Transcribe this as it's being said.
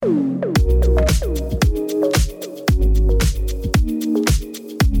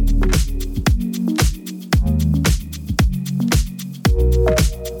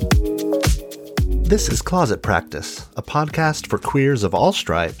Closet Practice, a podcast for queers of all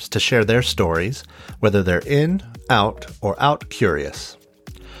stripes to share their stories, whether they're in, out, or out curious.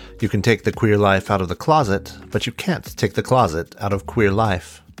 You can take the queer life out of the closet, but you can't take the closet out of queer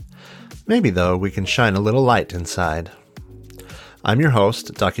life. Maybe, though, we can shine a little light inside. I'm your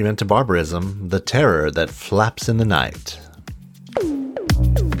host, Documenta Barbarism, the terror that flaps in the night.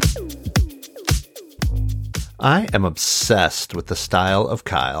 I am obsessed with the style of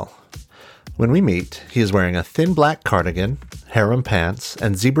Kyle. When we meet, he is wearing a thin black cardigan, harem pants,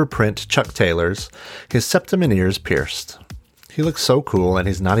 and zebra print Chuck Taylors, his septum and ears pierced. He looks so cool and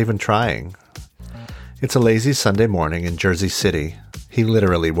he's not even trying. It's a lazy Sunday morning in Jersey City. He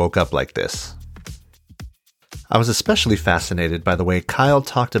literally woke up like this. I was especially fascinated by the way Kyle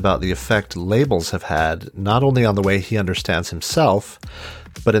talked about the effect labels have had not only on the way he understands himself,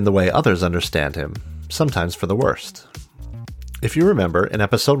 but in the way others understand him, sometimes for the worst. If you remember, in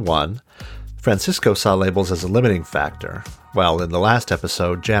episode 1, Francisco saw labels as a limiting factor, while in the last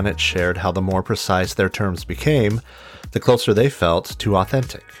episode, Janet shared how the more precise their terms became, the closer they felt to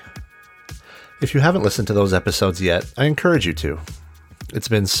authentic. If you haven't listened to those episodes yet, I encourage you to. It's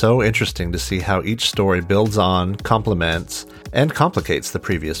been so interesting to see how each story builds on, complements, and complicates the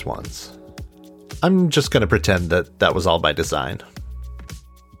previous ones. I'm just going to pretend that that was all by design.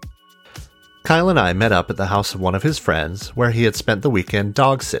 Kyle and I met up at the house of one of his friends where he had spent the weekend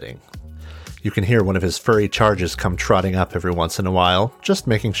dog-sitting. You can hear one of his furry charges come trotting up every once in a while, just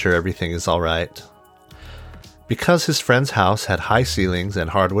making sure everything is all right. Because his friend's house had high ceilings and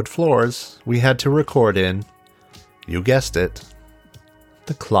hardwood floors, we had to record in, you guessed it,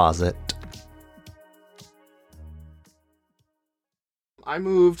 the closet. I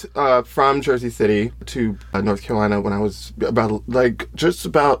moved from Jersey City to North Carolina when I was just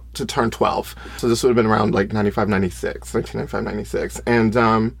about to turn 12. So this would have been around 1995, 96.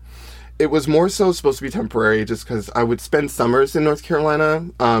 And it was more so supposed to be temporary just because I would spend summers in North Carolina,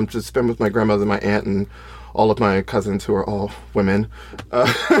 just spend with my grandmother, my aunt, and all of my cousins who are all women.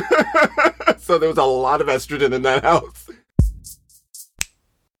 So there was a lot of estrogen in that house.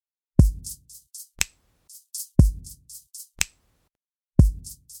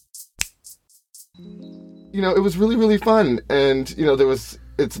 It was really, really fun. And,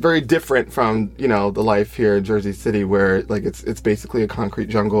 it's very different from, the life here in Jersey City where, it's basically a concrete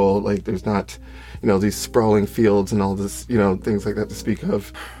jungle. There's not, these sprawling fields and all this, things like that to speak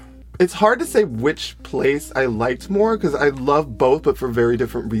of. It's hard to say which place I liked more because I love both, but for very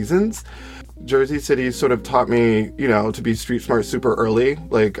different reasons. Jersey City sort of taught me, to be street smart super early.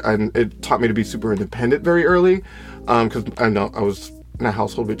 It taught me to be super independent very early because I was in a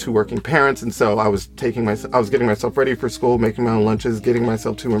household with 2 working parents, and so I was getting myself ready for school, making my own lunches, getting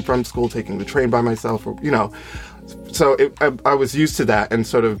myself to and from school, taking the train by myself, So I was used to that and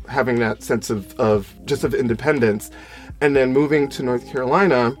sort of having that sense of independence. And then moving to North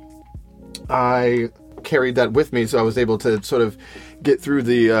Carolina, I carried that with me, so I was able to sort of get through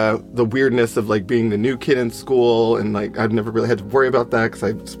the weirdness of being the new kid in school, and I'd never really had to worry about that because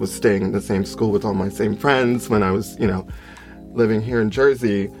I was staying in the same school with all my same friends when I was, living here in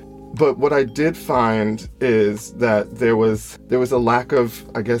Jersey. But what I did find is that there was a lack of,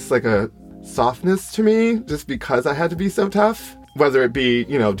 I guess, a softness to me just because I had to be so tough, whether it be,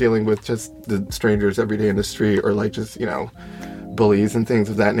 dealing with just the strangers every day in the street or just, bullies and things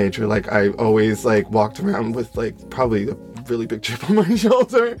of that nature. I always walked around with probably a really big chip on my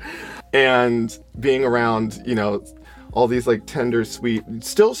shoulder, and being around, all these tender, sweet,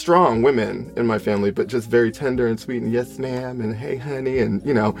 still strong women in my family, but just very tender and sweet and yes ma'am and hey honey and,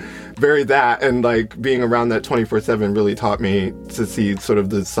 very that. And being around that 24/7 really taught me to see sort of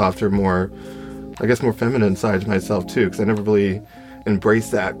the softer, more, I guess, more feminine side to myself too, because I never really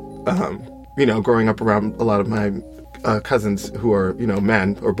embraced that, growing up around a lot of my cousins who are,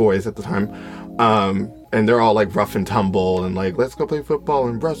 men or boys at the time. And they're all rough and tumble and let's go play football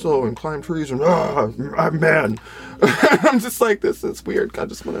and wrestle and climb trees and I'm man. I'm just this is weird. I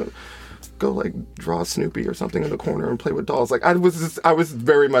just want to go draw Snoopy or something in the corner and play with dolls. I was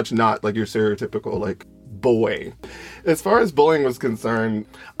very much not your stereotypical boy. As far as bullying was concerned,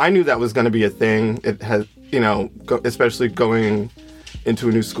 I knew that was going to be a thing. It has, especially going into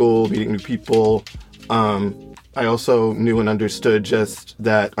a new school, meeting new people. I also knew and understood just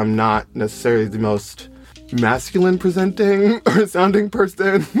that I'm not necessarily the most masculine presenting or sounding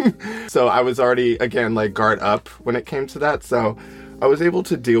person. So I was already, again, guard up when it came to that. So I was able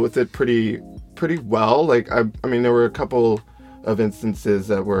to deal with it pretty well. I mean, there were a couple of instances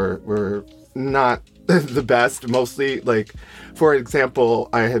that were not the best, mostly for example,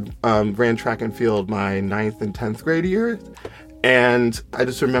 I had ran track and field my 9th and 10th grade year. And I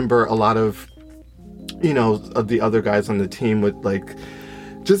just remember a lot of of the other guys on the team would like,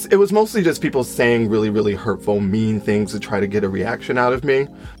 it was mostly just people saying really, really hurtful, mean things to try to get a reaction out of me.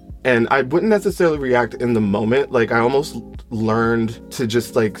 And I wouldn't necessarily react in the moment. Like, I almost learned to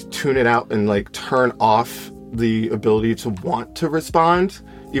just like tune it out and like turn off the ability to want to respond,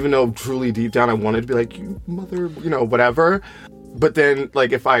 even though truly deep down I wanted to be like, you mother, whatever. But then,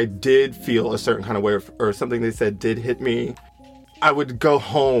 like, if I did feel a certain kind of way or something they said did hit me, I would go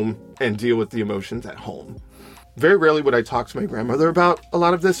home and deal with the emotions at home. Very rarely would I talk to my grandmother about a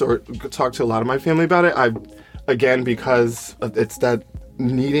lot of this or talk to a lot of my family about it. Again, because it's that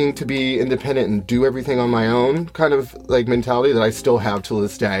needing to be independent and do everything on my own kind of like mentality that I still have to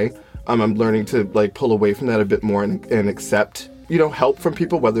this day. I'm learning to like pull away from that a bit more and accept, help from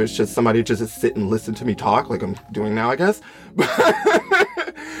people, whether it's just somebody just to sit and listen to me talk like I'm doing now, I guess.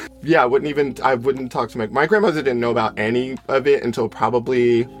 Yeah, I wouldn't talk to my grandmother didn't know about any of it until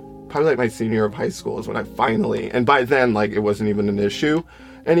probably like my senior year of high school is when I finally, and by then, like, it wasn't even an issue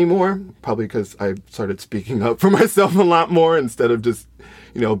anymore, probably because I started speaking up for myself a lot more instead of just,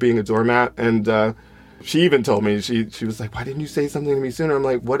 being a doormat. And she even told me, she was like, why didn't you say something to me sooner? I'm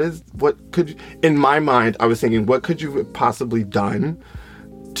like, what could you, in my mind, I was thinking, what could you have possibly done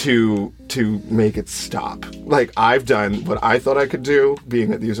to make it stop? Like, I've done what I thought I could do, being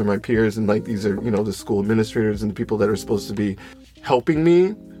that these are my peers and like these are, the school administrators and the people that are supposed to be helping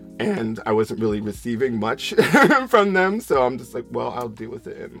me. And I wasn't really receiving much from them. So I'm just like, well, I'll deal with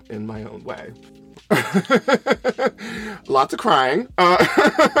it in my own way. Lots of crying.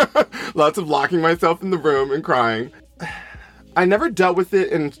 Lots of locking myself in the room and crying. I never dealt with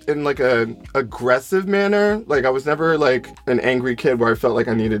it in like a aggressive manner. Like, I was never like an angry kid where I felt like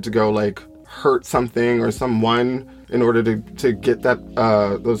I needed to go like hurt something or someone in order to get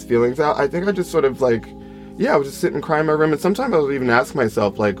those feelings out. I think I just sort of like, I would just sit and cry in my room. And sometimes I would even ask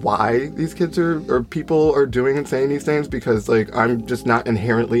myself, like, why these kids or people are doing and saying these things, because, like, I'm just not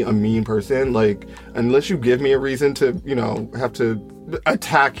inherently a mean person. Like, unless you give me a reason to, have to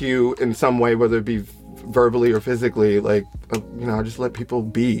attack you in some way, whether it be verbally or physically, like, I just let people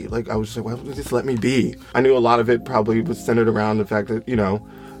be. Like, I was just like, why don't you just let me be? I knew a lot of it probably was centered around the fact that,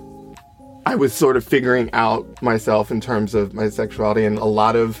 I was sort of figuring out myself in terms of my sexuality, and a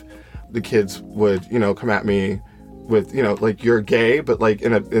lot of the kids would, come at me with, like, you're gay, but like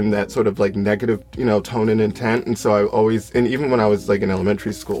in that sort of like negative, tone and intent. And so I always, and even when I was like in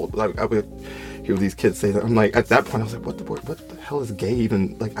elementary school, like I would hear these kids say that. I'm like, at that point I was like, what the hell is gay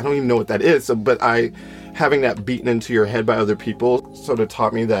even? Like, I don't even know what that is. So, but having that beaten into your head by other people sort of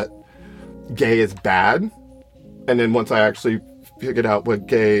taught me that gay is bad. And then once I actually figured out what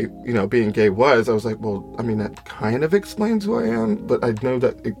gay, being gay was, I was like, well, I mean, that kind of explains who I am, but I know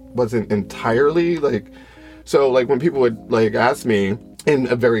that it wasn't entirely like, so like when people would like ask me in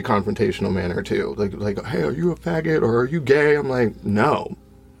a very confrontational manner too, like, hey, are you a faggot or are you gay? I'm like, no.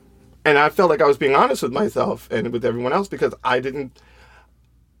 And I felt like I was being honest with myself and with everyone else because I didn't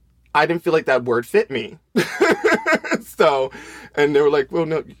feel like that word fit me. So, and they were like, well,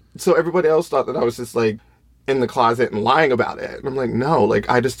 no. So everybody else thought that I was just like in the closet and lying about it. And I'm like, no, like,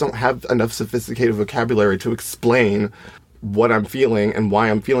 I just don't have enough sophisticated vocabulary to explain what I'm feeling and why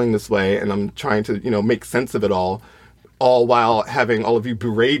I'm feeling this way. And I'm trying to, make sense of it all while having all of you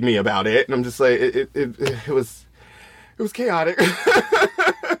berate me about it. And I'm just like, it was chaotic.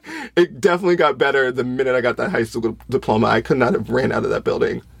 It definitely got better the minute I got that high school diploma. I could not have ran out of that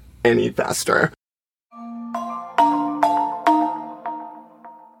building any faster.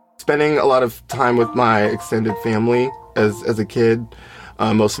 Spending a lot of time with my extended family as a kid.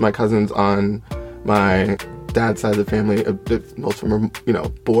 Most of my cousins on my dad's side of the family, most of them are,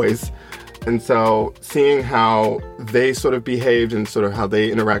 boys. And so seeing how they sort of behaved and sort of how they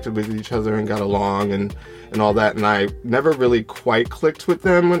interacted with each other and got along and all that. And I never really quite clicked with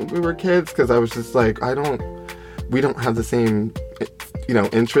them when we were kids because I was just like, we don't have the same,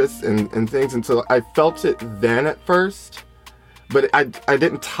 interests and things. And so I felt it then at first. But I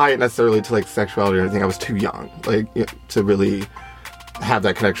didn't tie it necessarily to like sexuality or anything. I was too young, like, to really have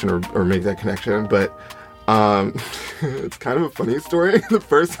that connection or make that connection. But it's kind of a funny story. The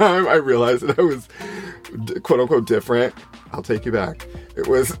first time I realized that I was quote unquote different, I'll take you back. It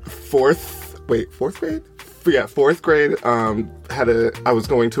was fourth grade? Yeah, fourth grade. I was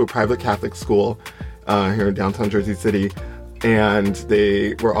going to a private Catholic school here in downtown Jersey City, and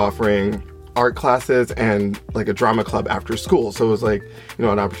they were offering art classes and like a drama club after school. So it was like,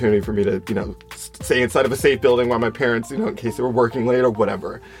 an opportunity for me to, stay inside of a safe building while my parents, in case they were working late or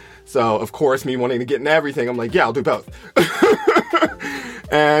whatever. So of course, me wanting to get in everything, I'm like, yeah, I'll do both.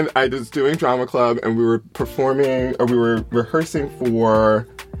 And I was doing drama club and we were rehearsing for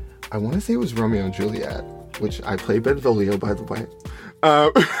I want to say it was Romeo and Juliet, which I played Benvolio, by the way.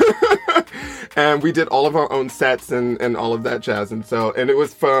 And we did all of our own sets and all of that jazz. And it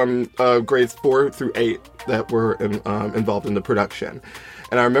was from grades 4 through 8 that were involved in the production.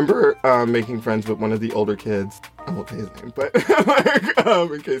 And I remember making friends with one of the older kids. I won't say his name, but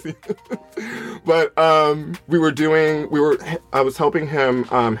in case he. But I was helping him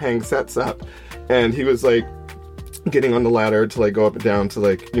hang sets up, and he was like getting on the ladder to like go up and down to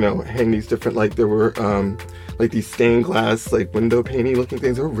like, hang these different, like there were like these stained glass, like window painting looking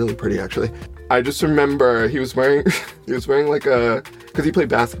things. They were really pretty, actually. I just remember he was wearing like because he played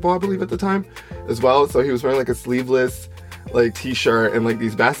basketball, I believe, at the time as well. So he was wearing like a sleeveless like t-shirt and like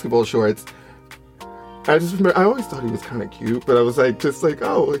these basketball shorts. I just remember, I always thought he was kind of cute, but I was like,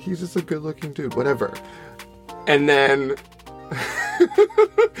 oh, like he's just a good looking dude, whatever. And then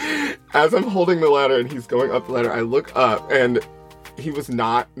as I'm holding the ladder and he's going up the ladder, I look up and he was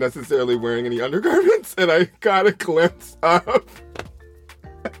not necessarily wearing any undergarments, and I got a glimpse of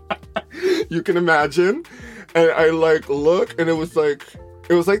you can imagine. And I like look, and it was like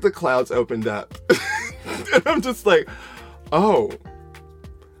the clouds opened up. And I'm just like, oh,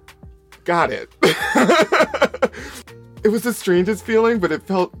 got it. It was the strangest feeling, but it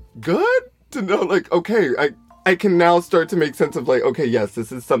felt good to know, like, okay, I can now start to make sense of like, okay, yes,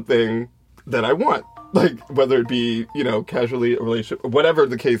 this is something that I want. Like, whether it be, casually a relationship, whatever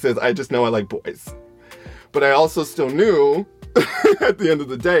the case is, I just know I like boys. But I also still knew at the end of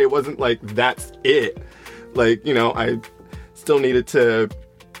the day, it wasn't like, that's it. Like, I still needed to,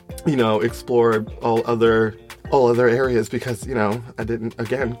 explore all other areas because, I didn't,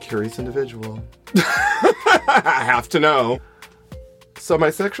 again, curious individual. I have to know. So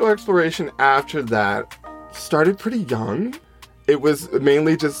my sexual exploration after that started pretty young. It was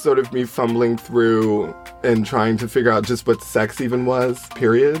mainly just sort of me fumbling through and trying to figure out just what sex even was,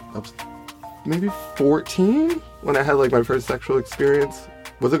 period. I was maybe 14 when I had like my first sexual experience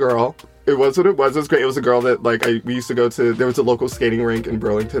with a girl. It was what it was. It was great. It was a girl that like we used to go to. There was a local skating rink in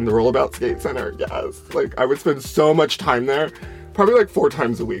Burlington, the Rollabout Skate Center. Yes. Like I would spend so much time there, probably like 4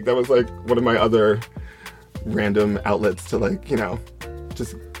 times a week. That was like one of my other random outlets to like,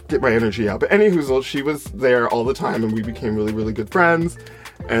 just get my energy out. But anywho, she was there all the time and we became really, really good friends.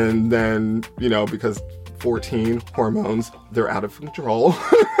 And then, because 14 hormones, they're out of control.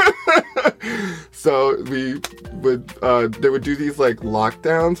 So they would do these like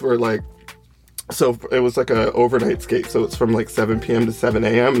lockdowns where like, so it was like a overnight skate. So it's from like 7 p.m. to 7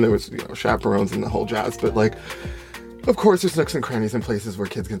 a.m. and there was, chaperones and the whole jazz. But like, of course there's nooks and crannies and places where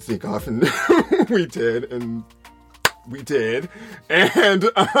kids can sneak off, and we did. And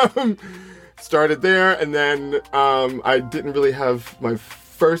started there, and then I didn't really have my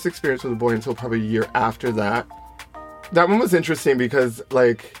first experience with a boy until probably a year after that. That one was interesting because,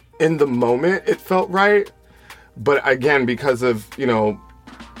 like, in the moment it felt right, but again, because of,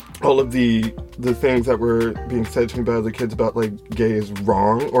 all of the things that were being said to me by other kids about, like, gay is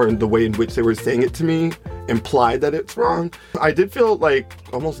wrong, or in the way in which they were saying it to me implied that it's wrong, I did feel, like,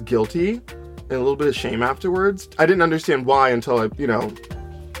 almost guilty and a little bit of shame afterwards. I didn't understand why until I,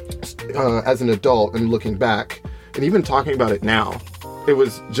 as an adult and looking back and even talking about it now, it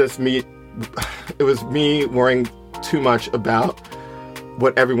was just me. It was me worrying too much about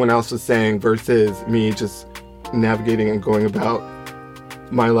what everyone else was saying versus me just navigating and going about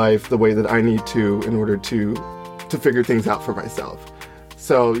my life the way that I need to in order to figure things out for myself.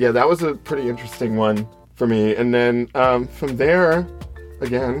 So yeah, that was a pretty interesting one for me. And then from there,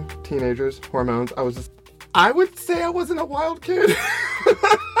 again, teenagers, hormones, I would say I wasn't a wild kid.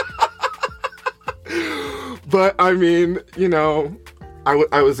 But I mean,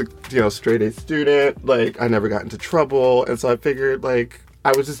 I was a straight A student. Like, I never got into trouble. And so I figured, like,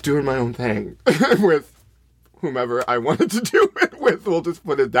 I was just doing my own thing with whomever I wanted to do it with. We'll just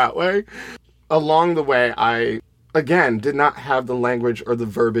put it that way. Along the way, I, again, did not have the language or the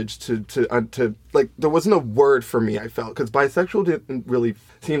verbiage to like, there wasn't a word for me, I felt. Because bisexual didn't really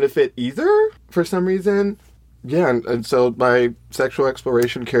seem to fit either for some reason. Yeah, and so my sexual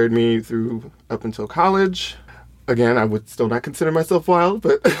exploration carried me through up until college. Again, I would still not consider myself wild,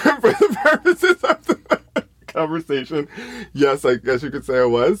 but for the purposes of the conversation, yes, I guess you could say I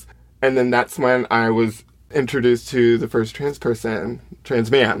was. And then that's when I was introduced to the first trans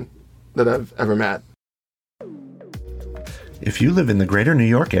man that I've ever met. If you live in the greater New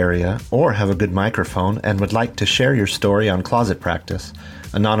York area or have a good microphone and would like to share your story on Closet Practice,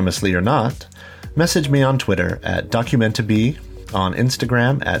 anonymously or not, message me on Twitter at DocumentaB, on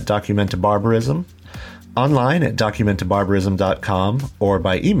Instagram at DocumentaBarbarism, online at documentabarbarism.com, or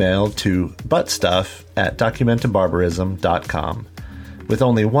by email to buttstuff@documentabarbarism.com. with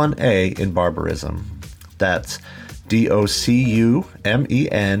only one A in barbarism. That's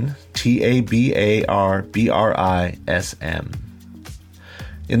DOCUMENTABARBRISM.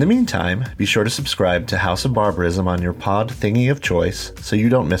 In the meantime, be sure to subscribe to House of Barbarism on your pod thingy of choice so you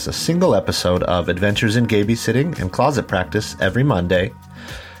don't miss a single episode of Adventures in Babysitting and Closet Practice every Monday,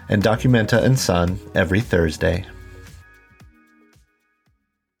 and Documenta and Son every Thursday.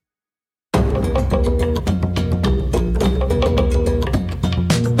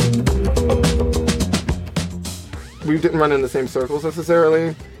 We didn't run in the same circles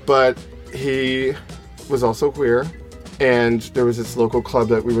necessarily, but he was also queer. And there was this local club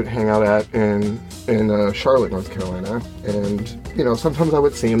that we would hang out at in Charlotte, North Carolina. And, sometimes I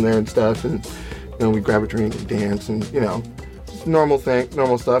would see him there and stuff. And, we'd grab a drink and dance and, normal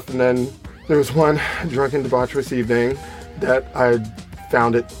stuff. And then there was one drunken, debaucherous evening that I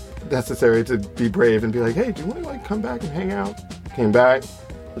found it necessary to be brave and be like, hey, do you want to, come back and hang out? Came back,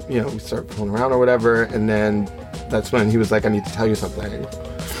 we started fooling around or whatever. And then that's when he was like, I need to tell you something.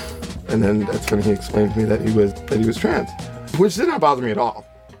 And then that's when he explained to me that he was trans, which did not bother me at all.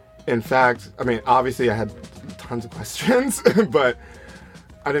 In fact, obviously I had tons of questions, but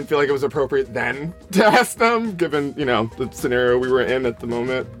I didn't feel like it was appropriate then to ask them, given, the scenario we were in at the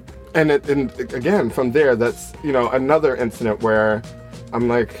moment. And again, from there, that's, another incident where I'm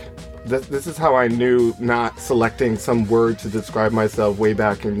like, this is how I knew not selecting some word to describe myself way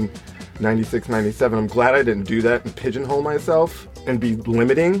back in 96, 97. I'm glad I didn't do that and pigeonhole myself and be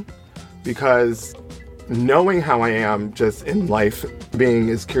limiting. Because knowing how I am just in life, being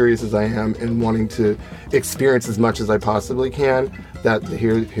as curious as I am and wanting to experience as much as I possibly can, that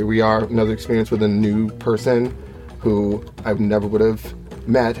here we are, another experience with a new person who I never would have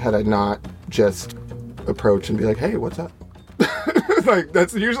met had I not just approach and be like, hey, what's up?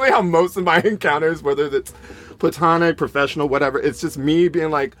 That's usually how most of my encounters, whether it's platonic, professional, whatever, it's just me being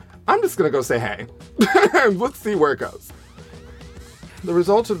like, I'm just going to go say hey. Let's see where it goes. The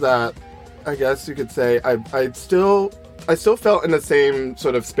result of that, I guess you could say, I still felt in the same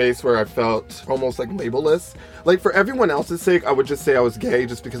sort of space where I felt almost like labelless. Like, for everyone else's sake, I would just say I was gay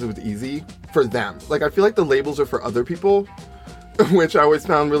just because it was easy for them. Like, I feel like the labels are for other people, which I always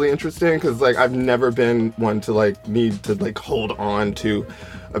found really interesting because, I've never been one to, need to, hold on to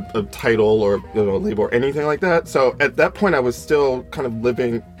a title or, a label or anything like that. So at that point, I was still kind of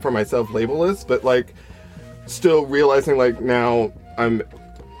living for myself labelless, but, still realizing, now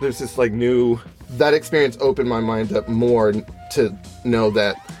there's this that experience opened my mind up more to know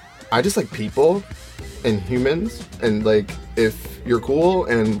that I just like people and humans, and if you're cool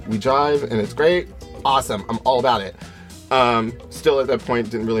and we jive and it's great, awesome, I'm all about it. Still at that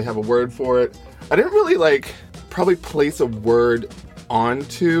point didn't really have a word for it. I didn't really probably place a word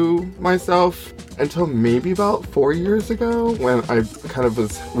onto myself until maybe about 4 years ago when I kind of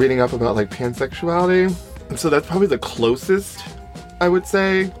was reading up about pansexuality. And so that's probably the closest I would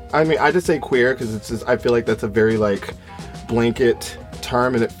say. I just say queer because it's just, I feel like that's a very blanket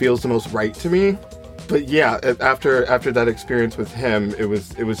term and it feels the most right to me. But yeah, after that experience with him, it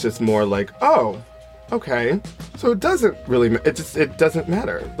was just more oh, okay. So it doesn't really, it doesn't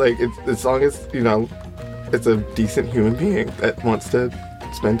matter. It's, as long as, it's a decent human being that wants to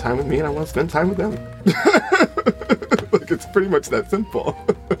spend time with me and I want to spend time with them. It's pretty much that simple.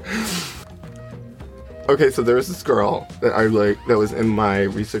 Okay, so there was this girl that I that was in my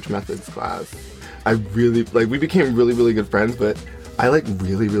research methods class. I really, we became really, really good friends, but I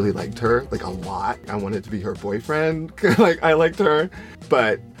really, really liked her, a lot. I wanted to be her boyfriend. I liked her,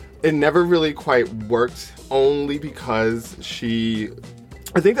 but it never really quite worked, only because I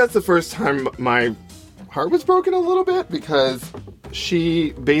think that's the first time my heart was broken a little bit, because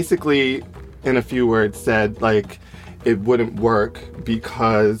she basically, in a few words, said, it wouldn't work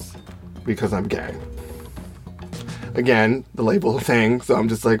because I'm gay. Again, the label thing, so I'm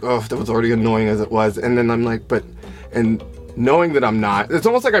just oh, that was already annoying as it was. And then I'm and knowing that I'm not, it's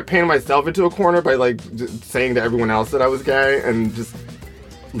almost like I painted myself into a corner by just saying to everyone else that I was gay and just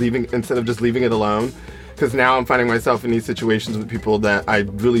instead of just leaving it alone. Because now I'm finding myself in these situations with people that I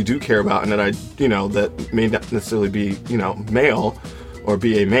really do care about and that that may not necessarily be, male or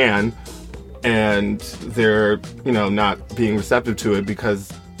be a man, and they're, not being receptive to it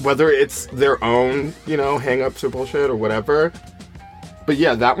because whether it's their own, hang-ups or bullshit or whatever. But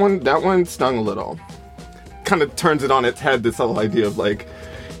yeah, that one stung a little. Kind of turns it on its head, this whole idea of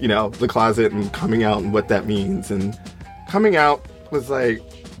the closet and coming out and what that means. And coming out was I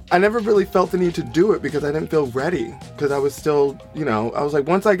never really felt the need to do it because I didn't feel ready. Because I was still, I was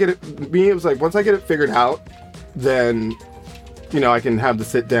once I get it figured out, then, I can have the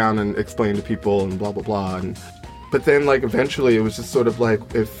sit down and explain to people and blah, blah, blah. And But then, like, eventually it was just sort of like,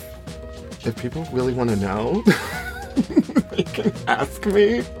 if people really want to know, they can ask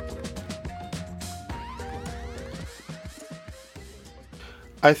me.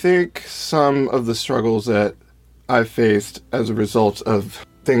 I think some of the struggles that I've faced as a result of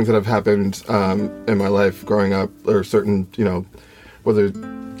things that have happened in my life growing up, or certain, whether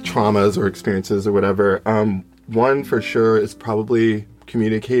traumas or experiences or whatever, one for sure is probably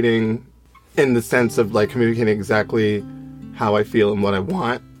communicating in the sense of, like, communicating exactly how I feel and what I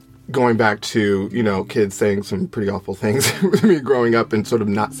want. Going back to, kids saying some pretty awful things with me growing up and sort of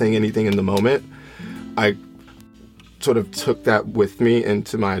not saying anything in the moment. I sort of took that with me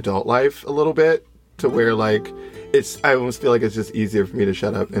into my adult life a little bit, to where, like, I almost feel like it's just easier for me to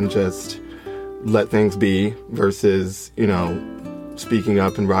shut up and just let things be versus, speaking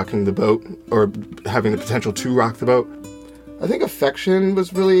up and rocking the boat, or having the potential to rock the boat. I think affection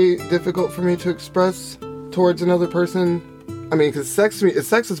was really difficult for me to express towards another person. I mean, because sex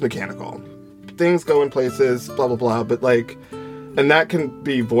is mechanical. Things go in places, blah, blah, blah, but, like, and that can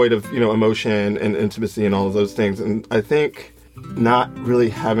be void of, emotion and intimacy and all of those things. And I think not really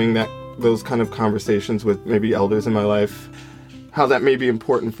having those kind of conversations with maybe elders in my life, how that may be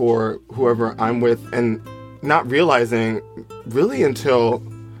important for whoever I'm with, and not realizing really until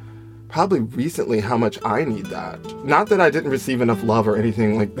probably recently how much I need that. Not that I didn't receive enough love or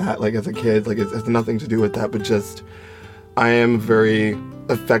anything like that, like, as a kid, like, it has nothing to do with that, but just I am a very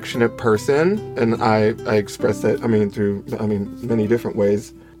affectionate person, and I express it, through many different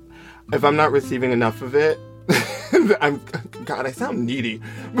ways. If I'm not receiving enough of it, God, I sound needy,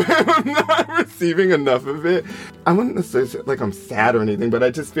 but if I'm not receiving enough of it, I wouldn't necessarily say, like, I'm sad or anything, but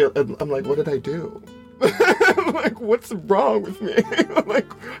I just feel, I'm like, what did I do? Like, what's wrong with me? Like,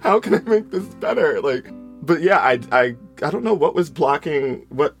 how can I make this better? Like, but yeah, I don't know what was blocking,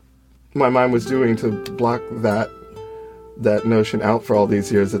 what my mind was doing to block that notion out for all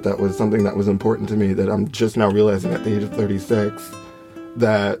these years, that was something that was important to me, that I'm just now realizing at the age of 36,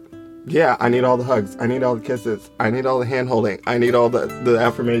 that, yeah, I need all the hugs, I need all the kisses, I need all the hand holding, I need all the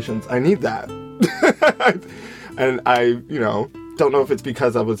affirmations, I need that. And I, don't know if it's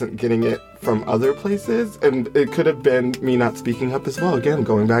because I wasn't getting it from other places, and it could have been me not speaking up as well. Again,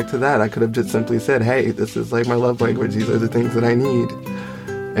 going back to that, I could have just simply said, hey, this is, like, my love language, these are the things that I need.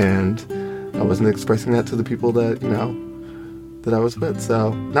 And I wasn't expressing that to the people that, that I was with.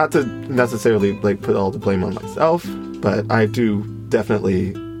 So, not to necessarily, like, put all the blame on myself, but I do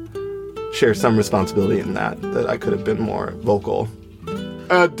definitely share some responsibility in that I could have been more vocal.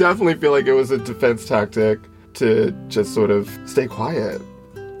 I definitely feel like it was a defense tactic to just sort of stay quiet.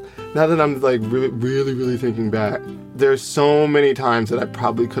 Now that I'm, like, really, really, really thinking back, there's so many times that I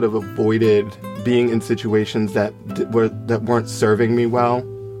probably could have avoided being in situations that weren't serving me well,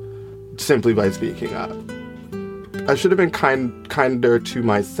 simply by speaking up. I should have been kinder to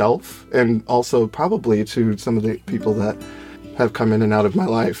myself, and also probably to some of the people that have come in and out of my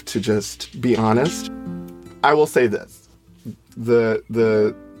life, to just be honest. I will say this.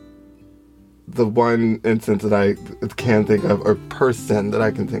 The one instance that I can think of, or person that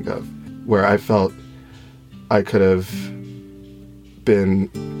I can think of, where I felt I could have been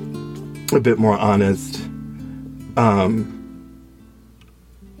a bit more honest.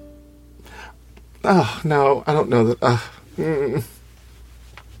 Oh, no, I don't know that.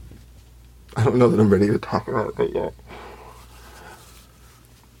 I don't know that I'm ready to talk about it yet.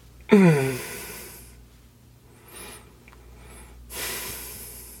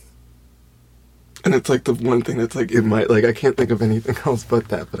 And it's, like, the one thing that's, like, in my, like, I can't think of anything else but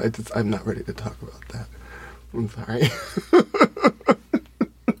that, but I'm not ready to talk about that. I'm sorry.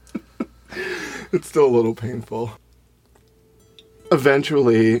 It's still a little painful.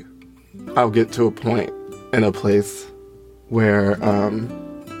 Eventually, I'll get to a point in a place where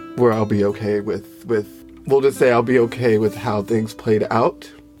I'll be okay with, we'll just say I'll be okay with how things played out,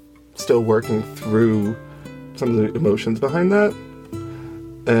 still working through some of the emotions behind that,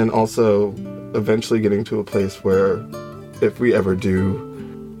 and also eventually getting to a place where, if we ever do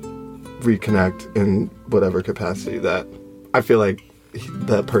reconnect in whatever capacity, that I feel like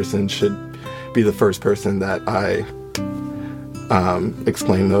that person should be the first person that I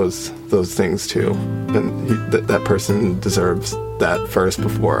explain those things to, and that person deserves that first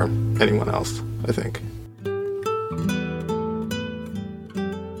before anyone else, I think.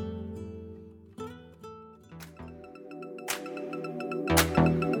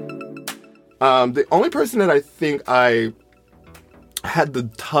 The only person that I think I had the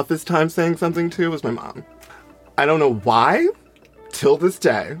toughest time saying something to was my mom. I don't know why, till this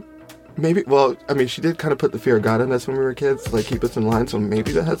day, maybe, well, I mean, she did kind of put the fear of God in us when we were kids, to, like, keep us in line, so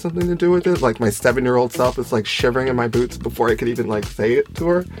maybe that had something to do with it. Like, my 7-year-old self is, like, shivering in my boots before I could even, like, say it to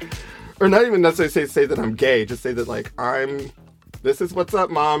her. Or not even necessarily say that I'm gay, just say that, like, this is what's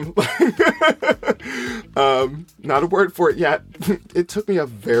up, Mom. Not a word for it yet. It took me a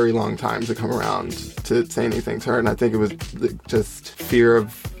very long time to come around to say anything to her, and I think it was just fear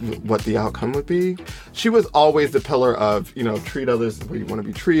of what the outcome would be. She was always the pillar of, you know, treat others the way you want to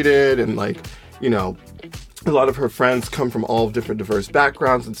be treated, and, like, you know, a lot of her friends come from all different diverse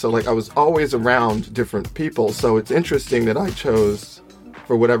backgrounds, and so, like, I was always around different people, so it's interesting that I chose,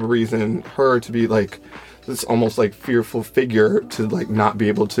 for whatever reason, her to be, like, this almost, like, fearful figure to, like, not be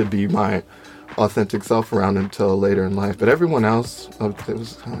able to be my authentic self around until later in life. But everyone else, it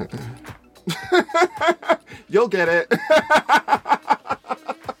was kind of like, you'll get it.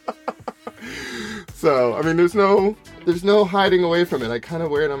 So, I mean, there's no hiding away from it. I kind of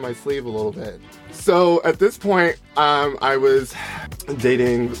wear it on my sleeve a little bit. So at this point, I was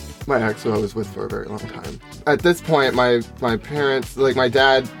dating my ex who I was with for a very long time. At this point, my parents, like, my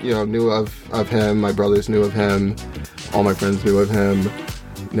dad, you know, knew of him. My brothers knew of him. All my friends knew of him.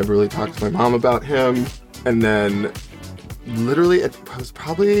 Never really talked to my mom about him. And then literally, it was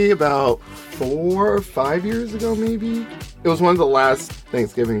probably about 4 or 5 years ago, maybe. It was one of the last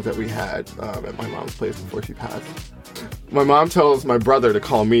Thanksgivings that we had at my mom's place before she passed. My mom tells my brother to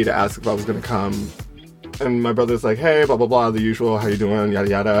call me to ask if I was going to come. And my brother's like, hey, blah, blah, blah, the usual, how you doing, yada,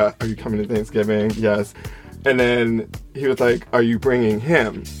 yada. Are you coming to Thanksgiving? Yes. And then he was like, are you bringing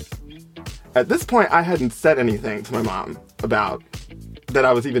him? At this point, I hadn't said anything to my mom about that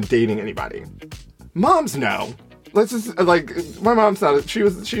I was even dating anybody. Moms know. Let's just, like, my mom's not,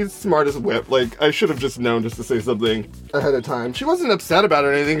 she's smart as a whip. Like, I should have just known just to say something ahead of time. She wasn't upset about it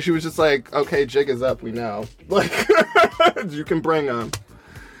or anything. She was just like, okay, jig is up, we know. Like, you can bring them.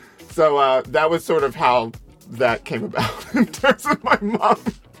 So, that was sort of how that came about in terms of my mom.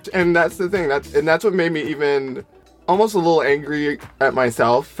 And that's the thing, that's what made me even almost a little angry at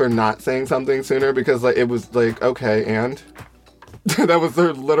myself for not saying something sooner, because, like, it was like, okay, and? That was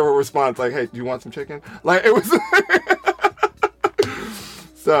their literal response, like, hey, do you want some chicken? Like, it was...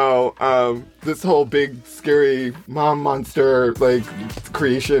 So, this whole big, scary mom monster, like,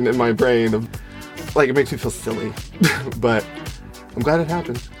 creation in my brain, of, like, it makes me feel silly. But I'm glad it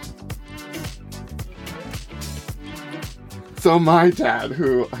happened. So my dad,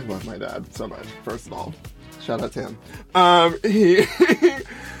 who... I love my dad so much, first of all. Shout out to him.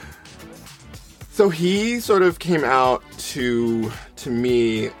 So he sort of came out to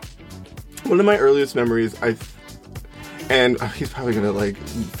me. One of my earliest memories, and he's probably gonna, like,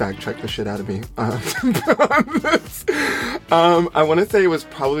 fact check the shit out of me on this. I want to say it was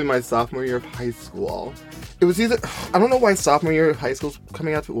probably my sophomore year of high school. It was either, I don't know why sophomore year of high school's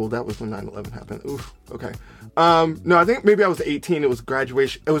coming out to, well, that was when 9/11 happened. Ooh, okay. No, I think maybe I was 18. It was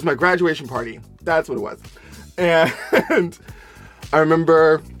graduation. It was my graduation party. That's what it was. And I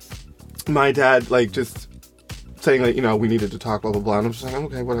remember my dad, like, just saying, like, you know, we needed to talk, blah, blah, blah. And I'm just like,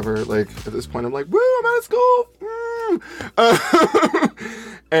 okay, whatever. Like, at this point, I'm like, woo, I'm out of school.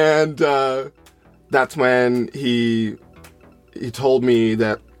 And that's when he told me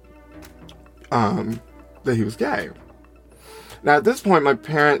that he was gay. Now, at this point, my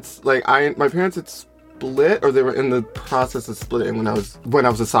parents had split, or they were in the process of splitting when I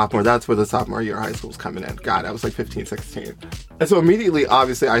was a sophomore. That's where the sophomore year of high school was coming in. God, I was like 15, 16. And so immediately,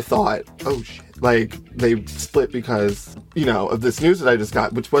 obviously, I thought, oh shit, like, they split because, you know, of this news that I just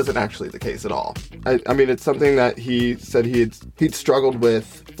got, which wasn't actually the case at all. I mean, it's something that he said he'd struggled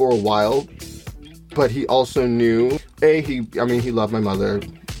with for a while, but he also knew, he loved my mother,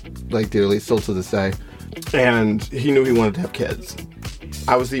 like, dearly, still to this day, and he knew he wanted to have kids.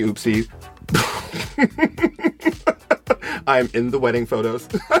 I was the oopsie. I'm in the wedding photos.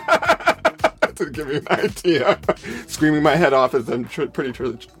 To give you an idea. Screaming my head off as I'm pretty sure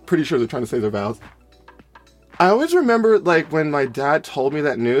they're trying to say their vows. I always remember, like, when my dad told me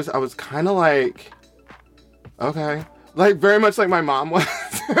that news, I was kind of like, okay. Like, very much like my mom was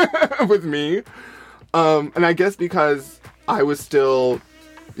with me. And I guess because I was still,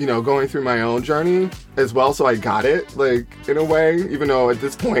 you know, going through my own journey as well, so I got it, like, in a way, even though at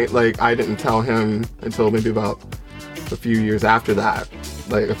this point, like, I didn't tell him until maybe about a few years after that,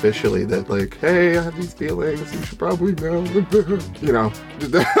 like, officially, that, like, hey, I have these feelings, you should probably know, you know,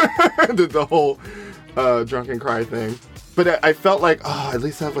 did the whole drunken cry thing. But I felt like, oh, at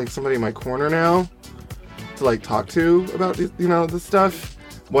least I have, like, somebody in my corner now to, like, talk to about, you know, this stuff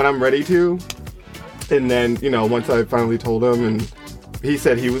when I'm ready to. And then, you know, once I finally told him, and he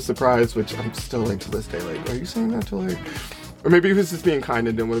said he was surprised, which I'm still, like, to this day, like, are you saying that to, like, Or maybe he was just being kind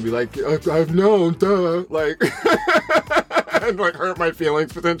and didn't want to be like, I've known, duh, like, and like hurt my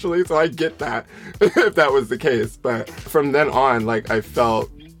feelings potentially. So I get that if that was the case. But from then on, like, I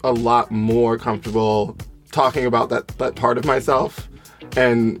felt a lot more comfortable talking about that part of myself,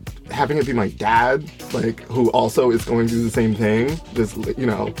 and having it be my dad, like, who also is going through the same thing, just, you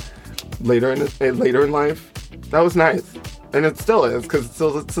know, later in life. That was nice. And it still is, because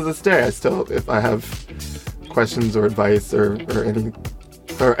still to this day, I still, if I have questions or advice or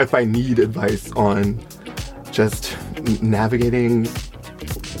if I need advice on just navigating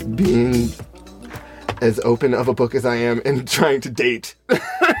being as open of a book as I am and trying to date,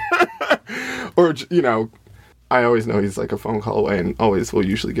 or, you know, I always know he's like a phone call away and always will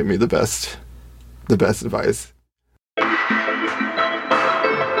usually give me the best advice.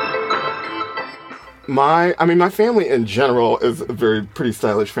 My family in general is a pretty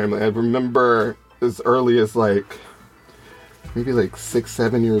stylish family. I remember as early as like maybe like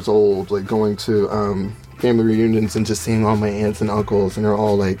 6-7 years old, like going to family reunions and just seeing all my aunts and uncles, and they're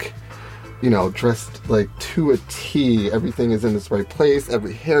all like, you know, dressed like to a T. Everything is in its right place.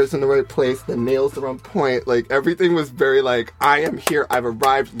 Every hair is in the right place. The nails are on point. Like, everything was very like, I am here. I've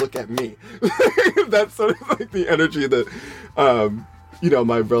arrived. Look at me. That's sort of like the energy that, you know,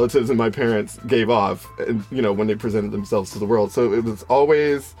 my relatives and my parents gave off, and, you know, when they presented themselves to the world. So it was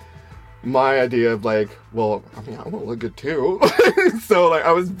always my idea of like, well, I mean, I want to look good too. So like,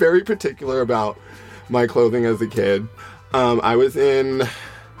 I was very particular about my clothing as a kid. I was in, it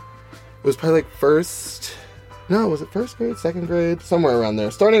was probably like first grade, second grade, somewhere around there.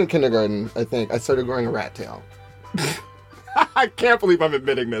 Starting in kindergarten, I think, I started growing a rat tail. I can't believe I'm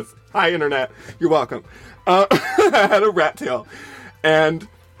admitting this. Hi, internet. You're welcome. I had a rat tail, and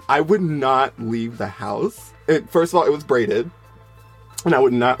I would not leave the house. First of all, it was braided, and I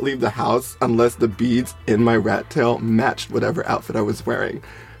would not leave the house unless the beads in my rat tail matched whatever outfit I was wearing.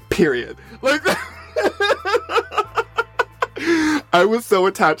 Period. Like, I was so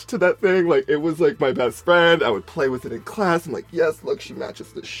attached to that thing. Like, it was like my best friend. I would play with it in class. I'm like, yes, look, she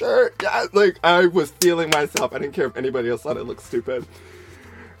matches the shirt. Yeah, like, I was feeling myself. I didn't care if anybody else thought it looked stupid.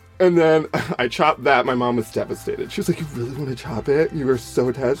 And then I chopped that. My mom was devastated. She was like, you really want to chop it? You were so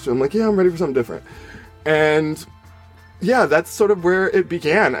attached to it. I'm like, yeah, I'm ready for something different. And yeah, that's sort of where it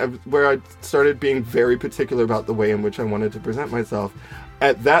began, where I started being very particular about the way in which I wanted to present myself.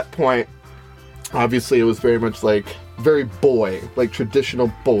 At that point, obviously, it was very much like very boy, like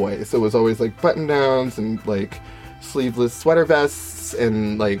traditional boy. So it was always like button downs and like sleeveless sweater vests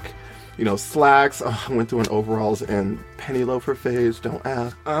and like, you know, slacks. Oh, I went through an overalls and penny loafer phase. Don't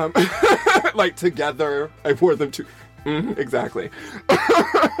ask. Like together, I wore them too. Exactly.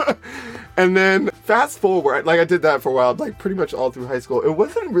 And then fast forward, like I did that for a while, like pretty much all through high school. It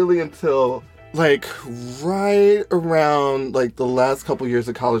wasn't really until like right around like the last couple years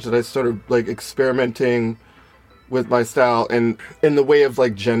of college that I started like experimenting with my style and in the way of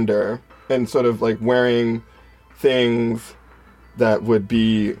like gender and sort of like wearing things that would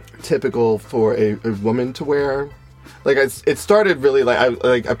be typical for a woman to wear. Like it started really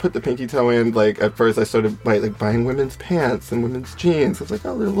like I put the pinky toe in. Like at first I started by like buying women's pants and women's jeans. I was like,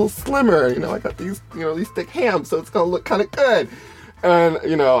 oh, they're a little slimmer. You know, I got these, you know, these thick hams, so it's gonna look kind of good. And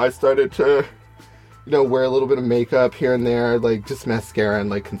you know, I started to, you know, wear a little bit of makeup here and there, like just mascara and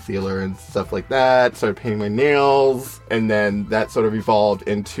like concealer and stuff like that. Started painting my nails, and then that sort of evolved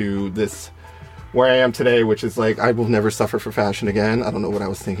into this where I am today, which is like, I will never suffer for fashion again. I don't know what I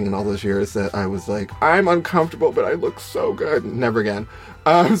was thinking in all those years that I was like, I'm uncomfortable, but I look so good. Never again.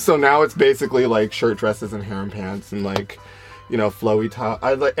 So now it's basically like shirt dresses and harem pants and like, you know, flowy top.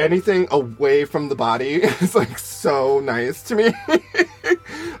 I like anything away from the body is like so nice to me.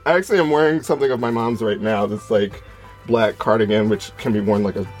 I actually am wearing something of my mom's right now. This like black cardigan, which can be worn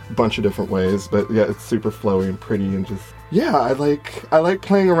like a bunch of different ways, but yeah, it's super flowy and pretty and just, yeah, I like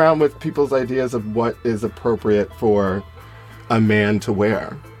playing around with people's ideas of what is appropriate for a man to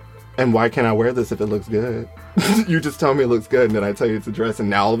wear. And why can't I wear this if it looks good? You just tell me it looks good, and then I tell you it's a dress, and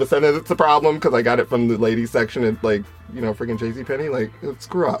now all of a sudden it's a problem because I got it from the ladies section at, like, you know, freaking JCPenney. Like,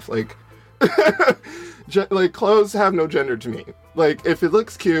 screw off. Like, like, clothes have no gender to me. Like, if it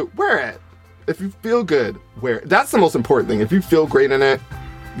looks cute, wear it. If you feel good, wear it. That's the most important thing. If you feel great in it,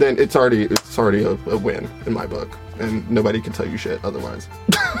 then it's already a win in my book. And nobody can tell you shit otherwise.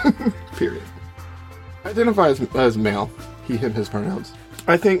 Period. I identify as male. He, him, his pronouns.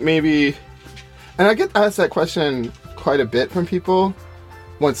 I think maybe, and I get asked that question quite a bit from people.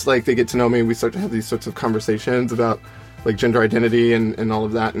 Once like they get to know me, we start to have these sorts of conversations about like gender identity and all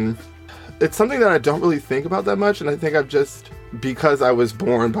of that. And it's something that I don't really think about that much. And I think I've just, because I was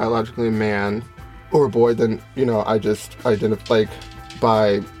born biologically a man, or a boy, then, you know, I just identify, like,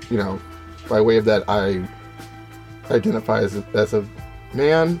 by way of that, I identify as a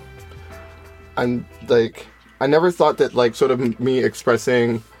man. I'm, like, I never thought that, like, sort of me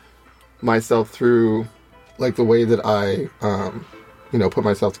expressing myself through, like, the way that I, put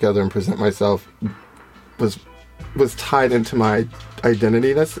myself together and present myself was tied into my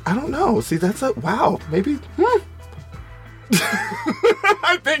identity. I don't know. See, wow, maybe,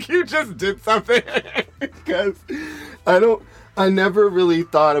 I think you just did something, because I never really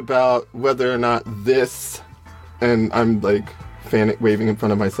thought about whether or not this, and I'm like waving in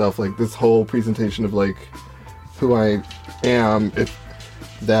front of myself, like this whole presentation of like who I am, if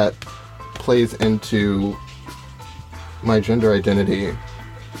that plays into my gender identity,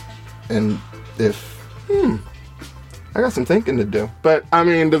 and if, I got some thinking to do. But I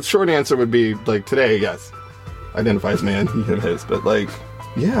mean, the short answer would be like today, yes, identify as man, he, him, his, but like,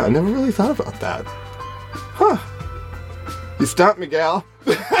 yeah, I never really thought about that. Huh. You stumped me, gal.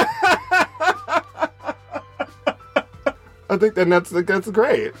 I think that's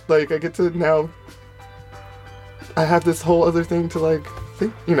great. Like, I get to now, I have this whole other thing to like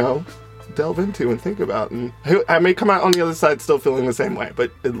think, delve into and think about, and I may come out on the other side still feeling the same way,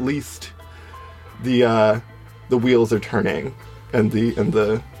 but at least the wheels are turning, and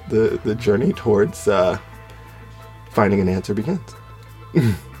the journey towards finding an answer begins.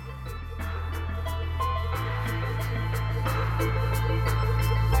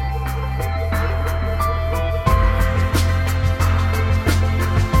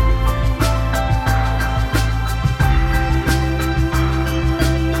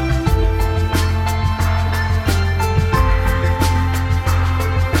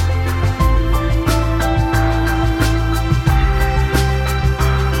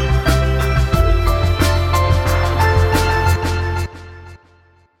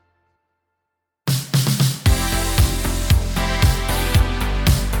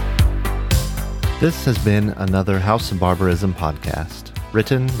 This has been another House of Barbarism podcast,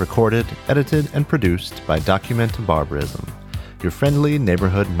 written, recorded, edited, and produced by Documenta Barbarism, your friendly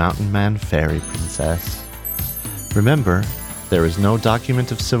neighborhood mountain man fairy princess. Remember, there is no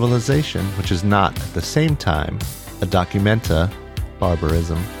document of civilization which is not at the same time a Documenta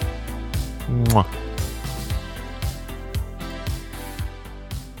Barbarism. Mwah.